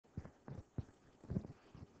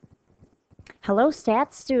Hello,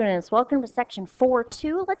 stats students. Welcome to section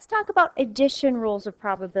 4.2. Let's talk about addition rules of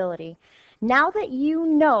probability. Now that you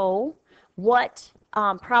know what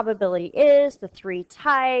probability is, the three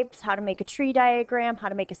types, how to make a tree diagram, how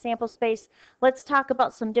to make a sample space, let's talk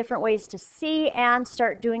about some different ways to see and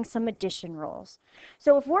start doing some addition rules.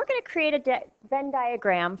 So if we're going to create a Venn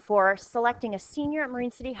diagram for selecting a senior at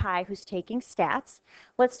Marine City High who's taking stats,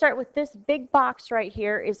 let's start with this big box right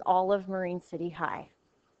here is all of Marine City High.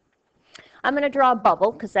 I'm going to draw a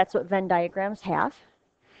bubble because that's what Venn diagrams have.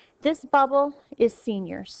 This bubble is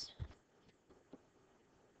seniors.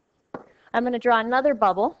 I'm going to draw another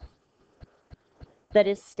bubble that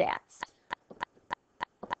is stats.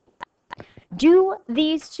 Do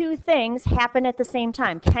these two things happen at the same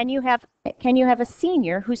time? Can you have a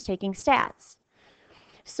senior who's taking stats?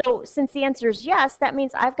 So since the answer is yes, that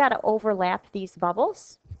means I've got to overlap these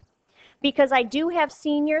bubbles. Because I do have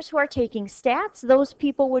seniors who are taking stats, those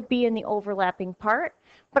people would be in the overlapping part.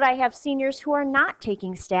 But I have seniors who are not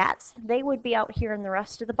taking stats. They would be out here in the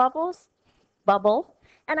rest of the bubble.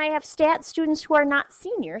 And I have stats students who are not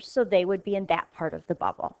seniors, so they would be in that part of the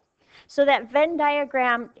bubble. So that Venn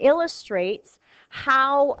diagram illustrates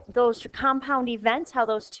how those compound events, how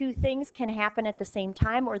those two things can happen at the same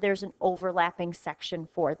time, or there's an overlapping section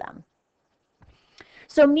for them.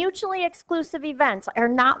 So mutually exclusive events are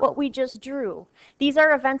not what we just drew. These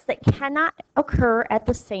are events that cannot occur at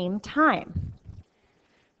the same time.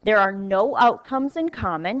 There are no outcomes in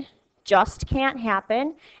common, just can't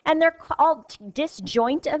happen, and they're called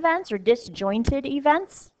disjoint events or disjointed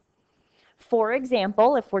events. For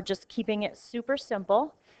example, if we're just keeping it super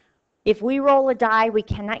simple, if we roll a die, we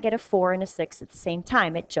cannot get a 4 and a 6 at the same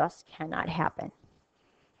time. It just cannot happen.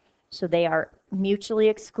 So they are mutually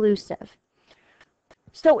exclusive.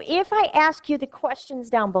 So if I ask you the questions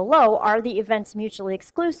down below, are the events mutually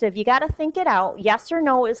exclusive? You got to think it out. Yes or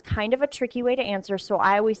no is kind of a tricky way to answer, so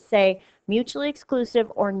I always say mutually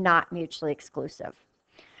exclusive or not mutually exclusive.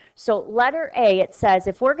 So letter A, it says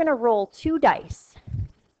if we're going to roll 2 dice,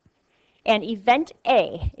 and event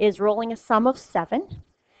A is rolling a sum of 7,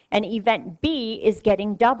 and event B is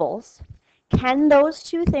getting doubles, can those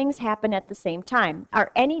two things happen at the same time?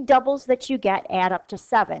 Are any doubles that you get add up to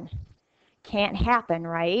 7? Can't happen,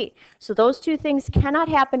 right? So those two things cannot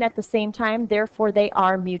happen at the same time, therefore they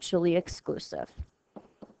are mutually exclusive.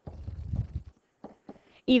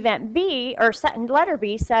 Event B, or letter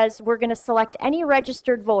B, says we're going to select any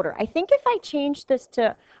registered voter. I think if I change this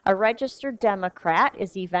to a registered Democrat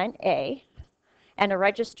is event A, and a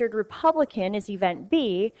registered Republican is event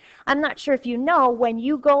B, I'm not sure if you know, when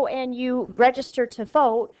you go and you register to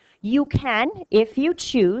vote, you can, if you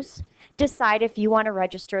choose, decide if you want to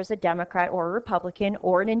register as a Democrat or a Republican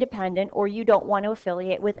or an independent, or you don't want to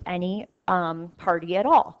affiliate with any party at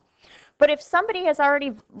all. But if somebody has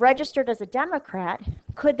already registered as a Democrat,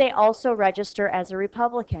 could they also register as a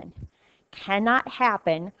Republican? Cannot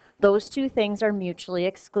happen. Those two things are mutually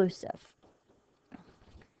exclusive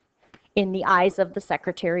in the eyes of the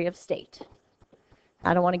Secretary of State.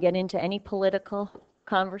 I don't want to get into any political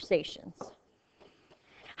conversations.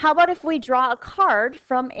 How about if we draw a card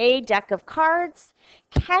from a deck of cards?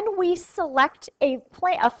 Can we select a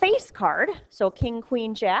face card, so King,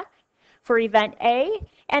 Queen, Jack, for event A,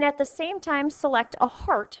 and at the same time select a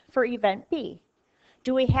heart for event B?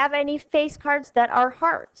 Do we have any face cards that are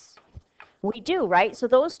hearts? We do, right? So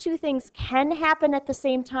those two things can happen at the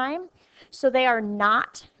same time, so they are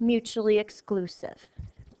not mutually exclusive.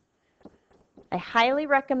 I highly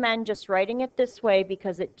recommend just writing it this way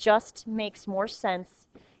because it just makes more sense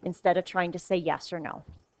instead of trying to say yes or no.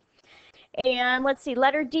 And let's see,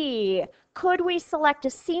 letter D. Could we select a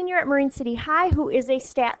senior at Marine City High who is a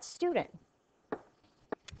stats student?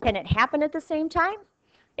 Can it happen at the same time?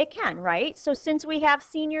 It can, right? So since we have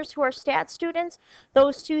seniors who are stats students,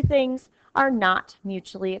 those two things are not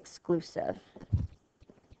mutually exclusive.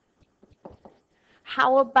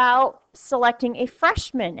 How about selecting a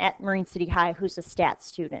freshman at Marine City High who's a stats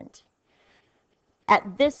student?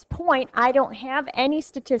 At this point, I don't have any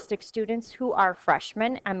statistics students who are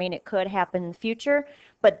freshmen. I mean, it could happen in the future,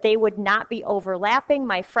 but they would not be overlapping.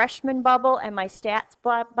 My freshman bubble and my stats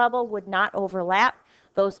bubble would not overlap.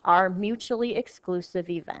 Those are mutually exclusive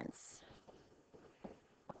events.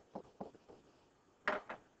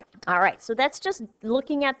 All right, so that's just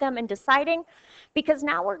looking at them and deciding, because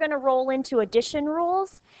now we're going to roll into addition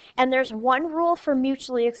rules, and there's one rule for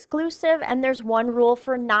mutually exclusive, and there's one rule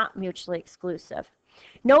for not mutually exclusive.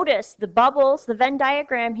 Notice the bubbles, the Venn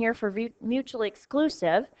diagram here for mutually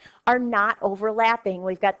exclusive are not overlapping.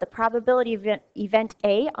 We've got the probability of event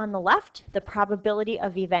A on the left, the probability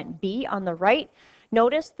of event B on the right.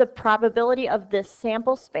 Notice the probability of this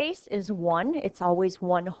sample space is 1. It's always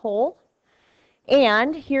one whole.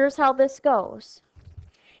 And here's how this goes.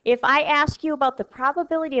 If I ask you about the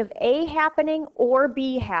probability of A happening or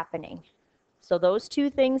B happening, so those two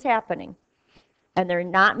things happening, and they're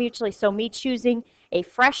not mutually, so me choosing a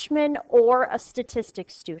freshman or a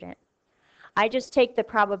statistics student, I just take the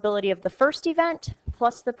probability of the first event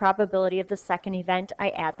plus the probability of the second event. I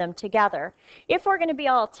add them together. If we're going to be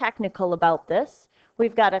all technical about this,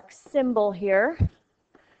 we've got a symbol here.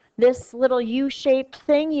 This little U-shaped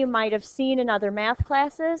thing you might have seen in other math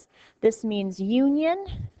classes. This means union,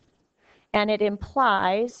 and it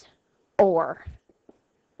implies or.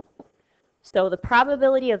 So the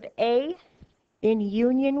probability of A in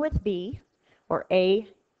union with B, or A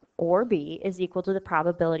or B, is equal to the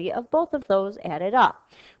probability of both of those added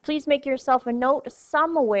up. Please make yourself a note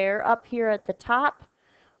somewhere up here at the top,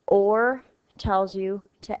 or tells you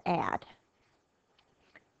to add.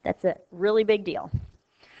 That's a really big deal.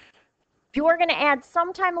 You are going to add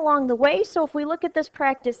sometime along the way, so if we look at this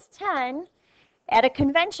practice 10, at a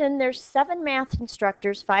convention, there's 7 math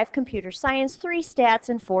instructors, 5 computer science, 3 stats,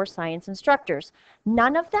 and 4 science instructors.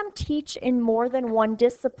 None of them teach in more than one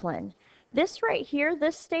discipline. This right here,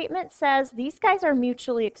 this statement says these guys are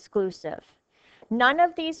mutually exclusive. None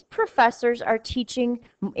of these professors are teaching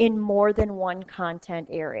in more than one content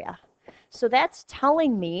area. So that's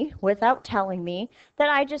telling me, without telling me, that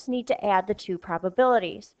I just need to add the 2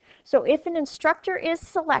 probabilities. So if an instructor is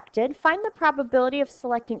selected, find the probability of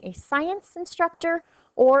selecting a science instructor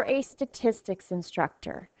or a statistics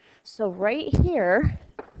instructor. So right here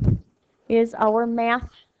is our math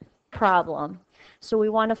problem. So we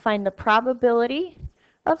want to find the probability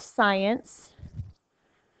of science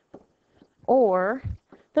or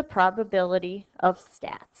the probability of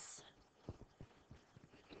stats.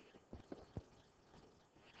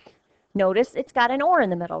 Notice it's got an or in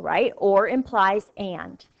the middle, right? Or implies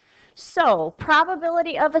and. So,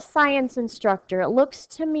 probability of a science instructor. It looks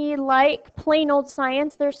to me like plain old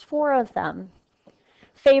science. There's 4 of them.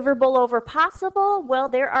 Favorable over possible. Well,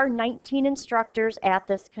 there are 19 instructors at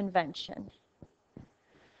this convention.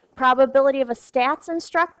 Probability of a stats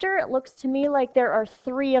instructor. It looks to me like there are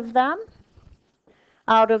 3 of them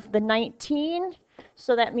out of the 19.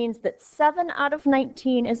 So that means that 7 out of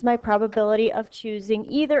 19 is my probability of choosing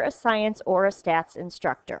either a science or a stats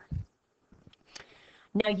instructor.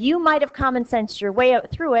 Now you might have common sensed your way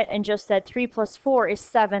out through it and just said 3 plus 4 is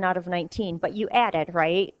 7 out of 19, but you added,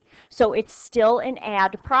 right? So it's still an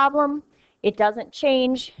add problem. It doesn't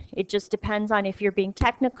change. It just depends on if you're being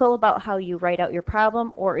technical about how you write out your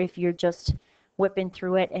problem or if you're just whipping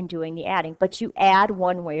through it and doing the adding. But you add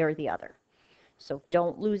one way or the other. So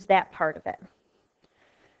don't lose that part of it.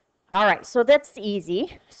 All right, so that's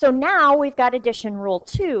easy. So now we've got addition rule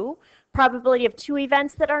 2, probability of 2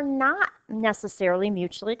 events that are not necessarily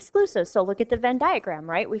mutually exclusive. So look at the Venn diagram,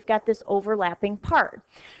 right? We've got this overlapping part.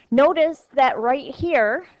 Notice that right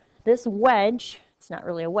here, this wedge, it's not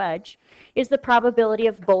really a wedge, is the probability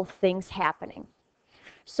of both things happening.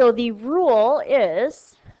 So the rule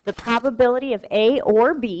is the probability of A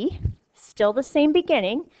or B, still the same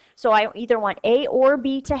beginning. So I either want A or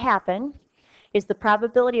B to happen, is the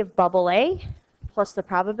probability of bubble A plus the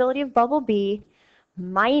probability of bubble B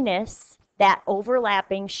minus that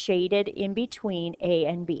overlapping shaded in between A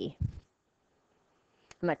and B.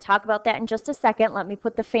 I'm going to talk about that in just a second. Let me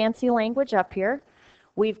put the fancy language up here.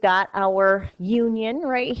 We've got our union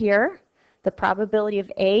right here, the probability of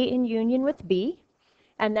A in union with B.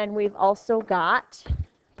 And then we've also got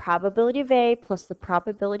probability of A plus the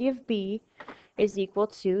probability of B is equal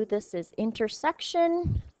to, this is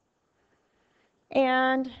intersection,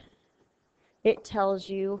 and it tells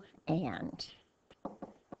you and.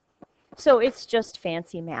 So it's just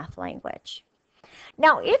fancy math language.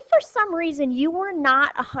 Now, if for some reason you were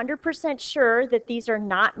not 100% sure that these are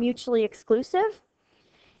not mutually exclusive,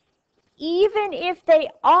 even if they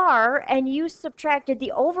are and you subtracted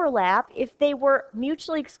the overlap, if they were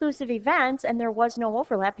mutually exclusive events and there was no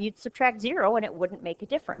overlap, you'd subtract 0 and it wouldn't make a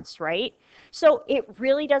difference, right? So it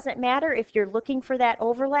really doesn't matter if you're looking for that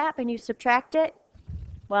overlap and you subtract it,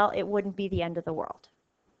 well, it wouldn't be the end of the world.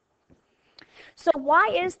 So why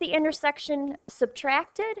is the intersection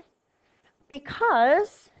subtracted?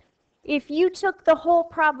 Because if you took the whole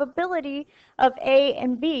probability of A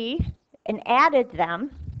and B and added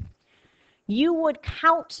them, you would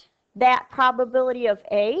count that probability of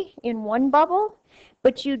A in one bubble,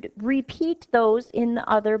 but you'd repeat those in the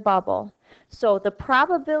other bubble. So the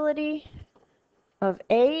probability of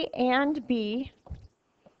A and B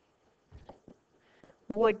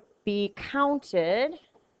would be counted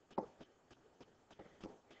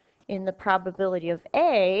in the probability of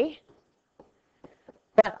A,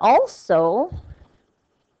 but also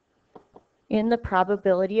in the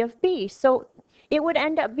probability of B. So it would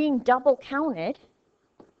end up being double counted,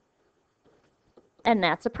 and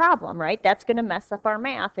that's a problem, right? That's going to mess up our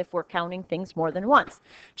math if we're counting things more than once.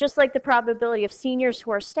 Just like the probability of seniors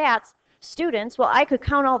who are stats students, well, I could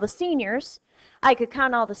count all the seniors, I could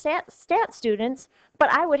count all the stat students, but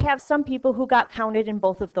I would have some people who got counted in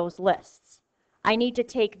both of those lists. I need to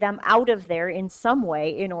take them out of there in some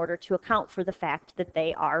way in order to account for the fact that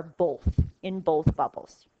they are both in both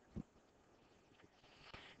bubbles.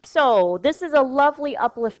 So this is a lovely,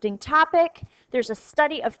 uplifting topic. There's a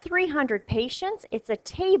study of 300 patients. It's a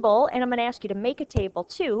table, and I'm going to ask you to make a table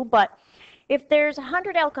too, but if there's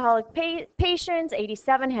 100 alcoholic patients,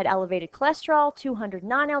 87 had elevated cholesterol, 200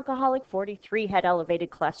 non-alcoholic, 43 had elevated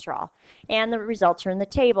cholesterol. And the results are in the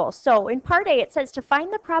table. So in part A, it says to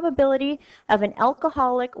find the probability of an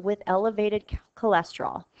alcoholic with elevated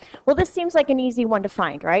cholesterol. Well, this seems like an easy one to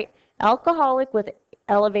find, right? Alcoholic with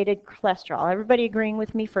elevated cholesterol. Everybody agreeing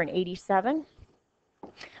with me for an 87?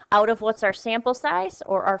 Out of what's our sample size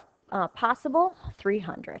or our possible?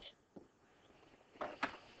 300.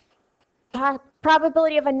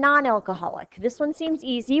 Probability of a non-alcoholic. This one seems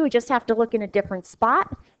easy. We just have to look in a different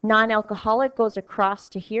spot. Non-alcoholic goes across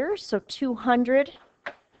to here, so 200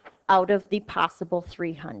 out of the possible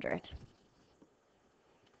 300.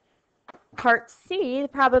 Part C, the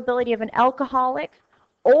probability of an alcoholic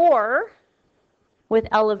or with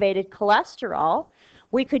elevated cholesterol.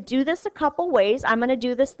 We could do this a couple ways. I'm going to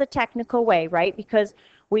do this the technical way, right? Because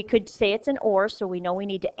we could say it's an or, so we know we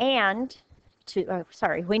need to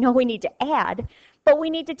we know we need to add, but we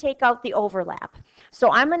need to take out the overlap.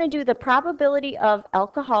 So I'm going to do the probability of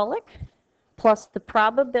alcoholic plus the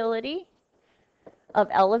probability of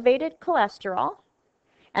elevated cholesterol,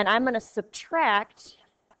 and I'm going to subtract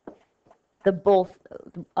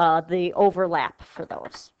the overlap for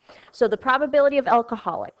those. So the probability of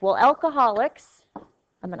alcoholic. Well, alcoholics,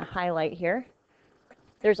 I'm going to highlight here.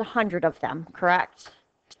 There's 100 of them, correct?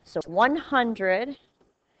 So 100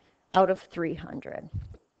 out of 300.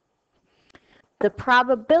 The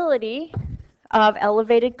probability of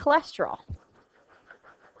elevated cholesterol.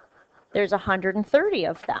 There's 130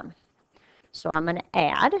 of them. So I'm going to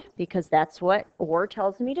add, because that's what OR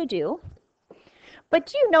tells me to do. But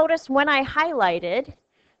do you notice when I highlighted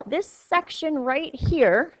this section right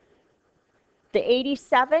here, the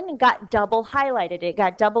 87 got double highlighted. It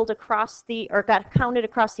got doubled across got counted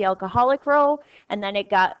across the alcoholic row, and then it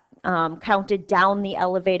got counted down the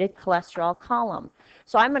elevated cholesterol column.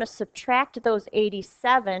 So I'm going to subtract those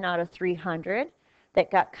 87 out of 300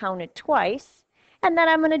 that got counted twice, and then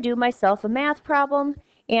I'm going to do myself a math problem,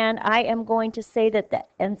 and I am going to say that that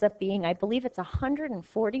ends up being, I believe it's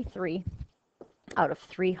 143 out of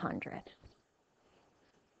 300.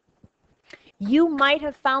 You might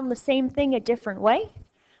have found the same thing a different way,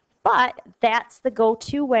 but that's the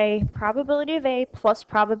go-to way, probability of A plus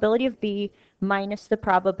probability of B minus the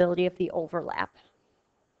probability of the overlap.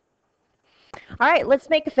 All right, let's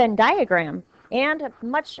make a Venn diagram and a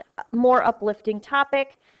much more uplifting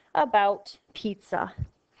topic about pizza.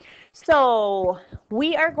 So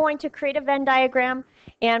we are going to create a Venn diagram,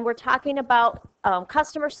 and we're talking about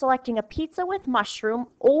customers selecting a pizza with mushroom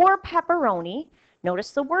or pepperoni.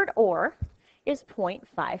 Notice the word or is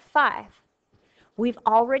 0.55. We've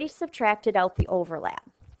already subtracted out the overlap.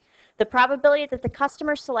 The probability that the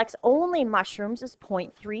customer selects only mushrooms is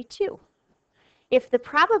 0.32. If the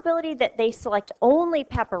probability that they select only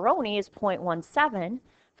pepperoni is 0.17,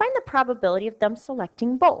 find the probability of them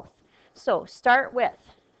selecting both. So start with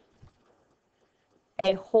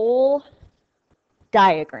a whole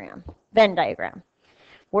diagram, Venn diagram.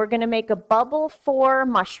 We're going to make a bubble for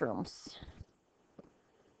mushrooms.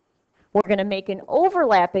 We're going to make an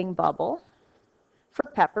overlapping bubble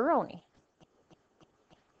for pepperoni.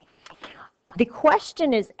 The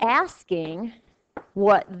question is asking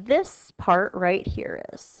what this part right here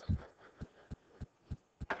is.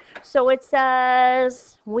 So it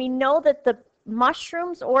says we know that the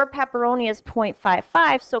mushrooms or pepperoni is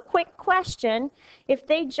 0.55. So quick question, if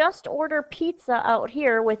they just order pizza out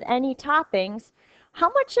here with any toppings, how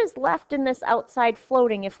much is left in this outside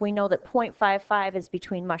floating if we know that 0.55 is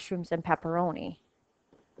between mushrooms and pepperoni?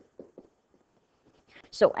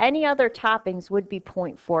 So any other toppings would be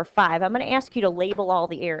 0.45. I'm going to ask you to label all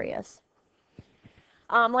the areas.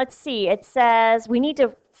 Let's see. It says we need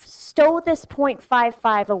to stow this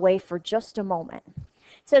 0.55 away for just a moment.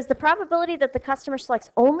 It says the probability that the customer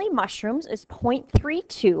selects only mushrooms is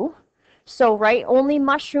 0.32. So, right, only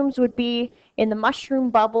mushrooms would be in the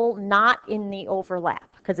mushroom bubble, not in the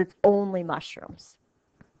overlap, because it's only mushrooms.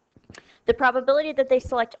 The probability that they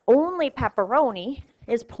select only pepperoni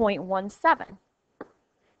is 0.17.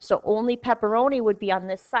 So only pepperoni would be on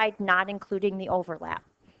this side, not including the overlap.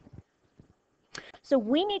 So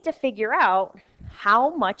we need to figure out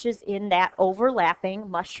how much is in that overlapping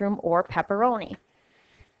mushroom or pepperoni.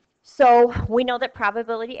 So we know that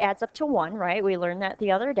probability adds up to 1, right? We learned that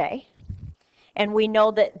the other day. And we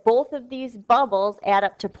know that both of these bubbles add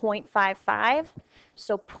up to 0.55.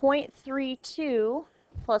 So 0.32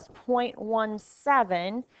 plus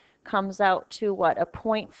 0.17 comes out to what, a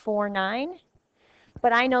 0.49?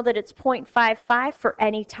 But I know that it's 0.55 for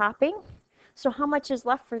any topping. So how much is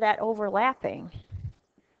left for that overlapping?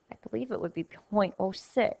 I believe it would be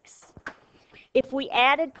 0.06. If we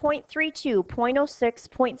added 0.32, 0.06,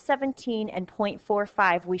 0.17, and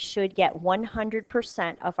 0.45, we should get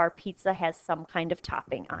 100% of our pizza has some kind of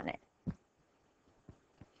topping on it.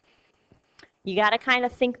 You got to kind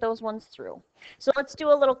of think those ones through. So let's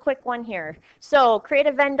do a little quick one here. So create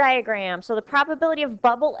a Venn diagram. So the probability of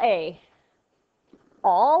bubble A,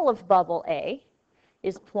 all of bubble A,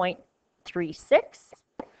 is 0.36.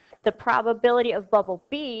 The probability of bubble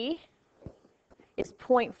B is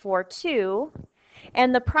 0.42,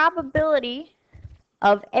 and the probability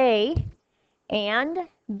of A and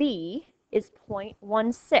B is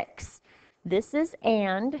 0.16. This is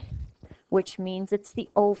and, which means it's the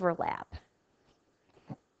overlap.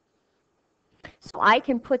 So I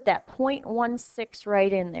can put that 0.16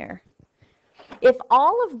 right in there. If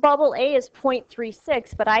all of bubble A is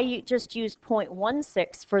 0.36, but I just used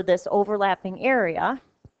 0.16 for this overlapping area,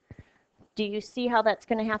 do you see how that's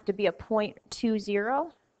going to have to be a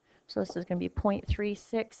 0.20? So this is going to be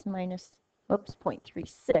 0.36 minus, oops,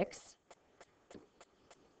 0.36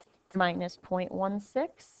 minus 0.16.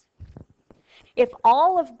 If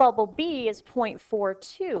all of bubble B is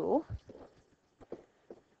 0.42,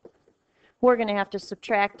 we're going to have to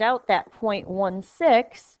subtract out that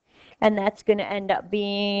 0.16, and that's going to end up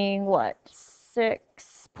being, what,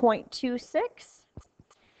 6.26?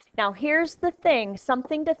 Now here's the thing,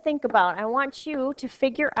 something to think about. I want you to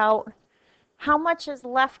figure out how much is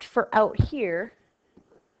left for out here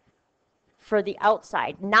for the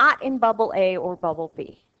outside, not in bubble A or bubble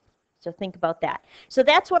B. So think about that. So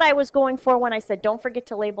that's what I was going for when I said don't forget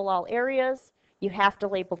to label all areas. You have to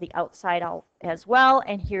label the outside out as well,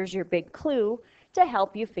 and here's your big clue to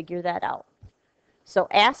help you figure that out. So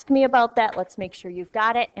ask me about that. Let's make sure you've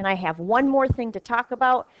got it. And I have one more thing to talk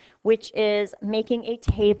about, which is making a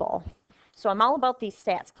table. So I'm all about these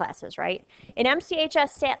stats classes, right? In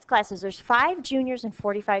MCHS stats classes, there's 5 juniors and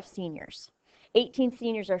 45 seniors. 18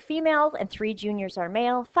 seniors are females and 3 juniors are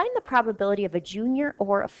male. Find the probability of a junior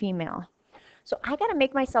or a female. So I got to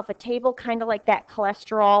make myself a table kind of like that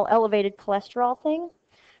cholesterol, elevated cholesterol thing.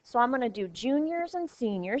 So I'm going to do juniors and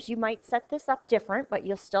seniors. You might set this up different, but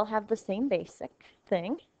you'll still have the same basic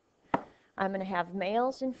thing. I'm going to have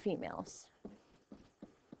males and females.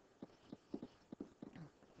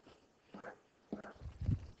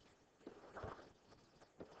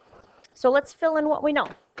 So let's fill in what we know.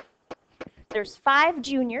 There's 5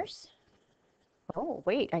 juniors. Oh,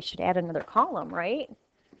 wait, I should add another column, right?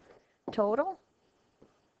 Total.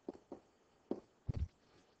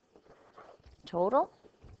 Total.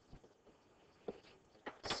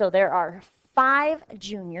 So there are 5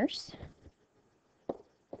 juniors.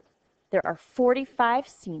 There are 45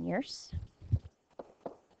 seniors.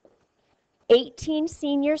 18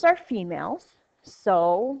 seniors are females.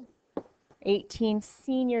 So 18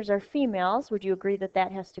 seniors are females. Would you agree that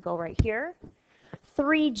that has to go right here?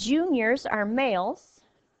 3 juniors are males.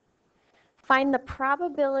 Find the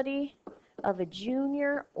probability of a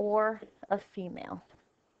junior or a female.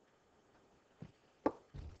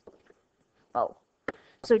 Oh.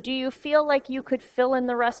 So do you feel like you could fill in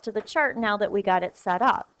the rest of the chart now that we got it set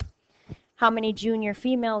up? How many junior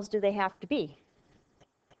females do they have to be?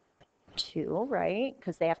 2, right?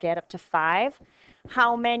 Because they have to add up to 5.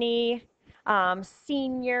 How many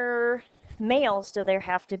senior males do there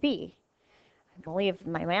have to be? I believe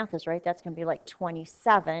my math is right. That's going to be like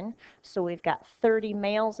 27. So we've got 30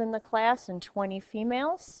 males in the class and 20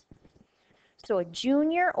 females. So a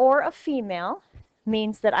junior or a female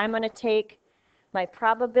means that I'm going to take my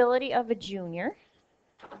probability of a junior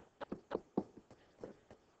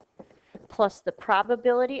plus the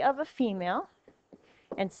probability of a female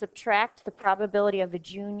and subtract the probability of a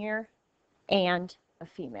junior and a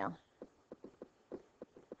female.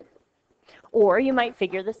 Or you might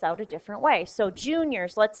figure this out a different way. So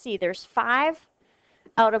juniors, let's see, there's 5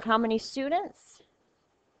 out of how many students?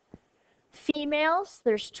 Females,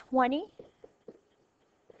 there's 20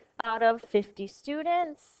 out of 50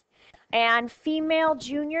 students. And female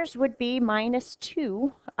juniors would be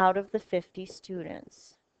 -2 out of the 50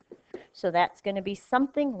 students. So that's going to be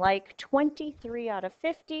something like 23 out of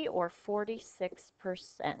 50 or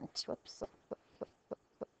 46%. Whoops.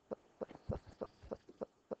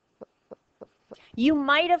 You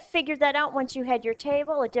might have figured that out once you had your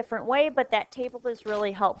table a different way, but that table is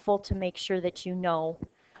really helpful to make sure that you know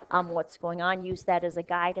what's going on. Use that as a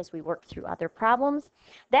guide as we work through other problems.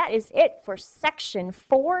 That is it for section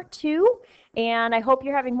 4-2, and I hope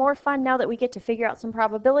you're having more fun now that we get to figure out some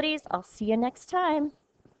probabilities. I'll see you next time.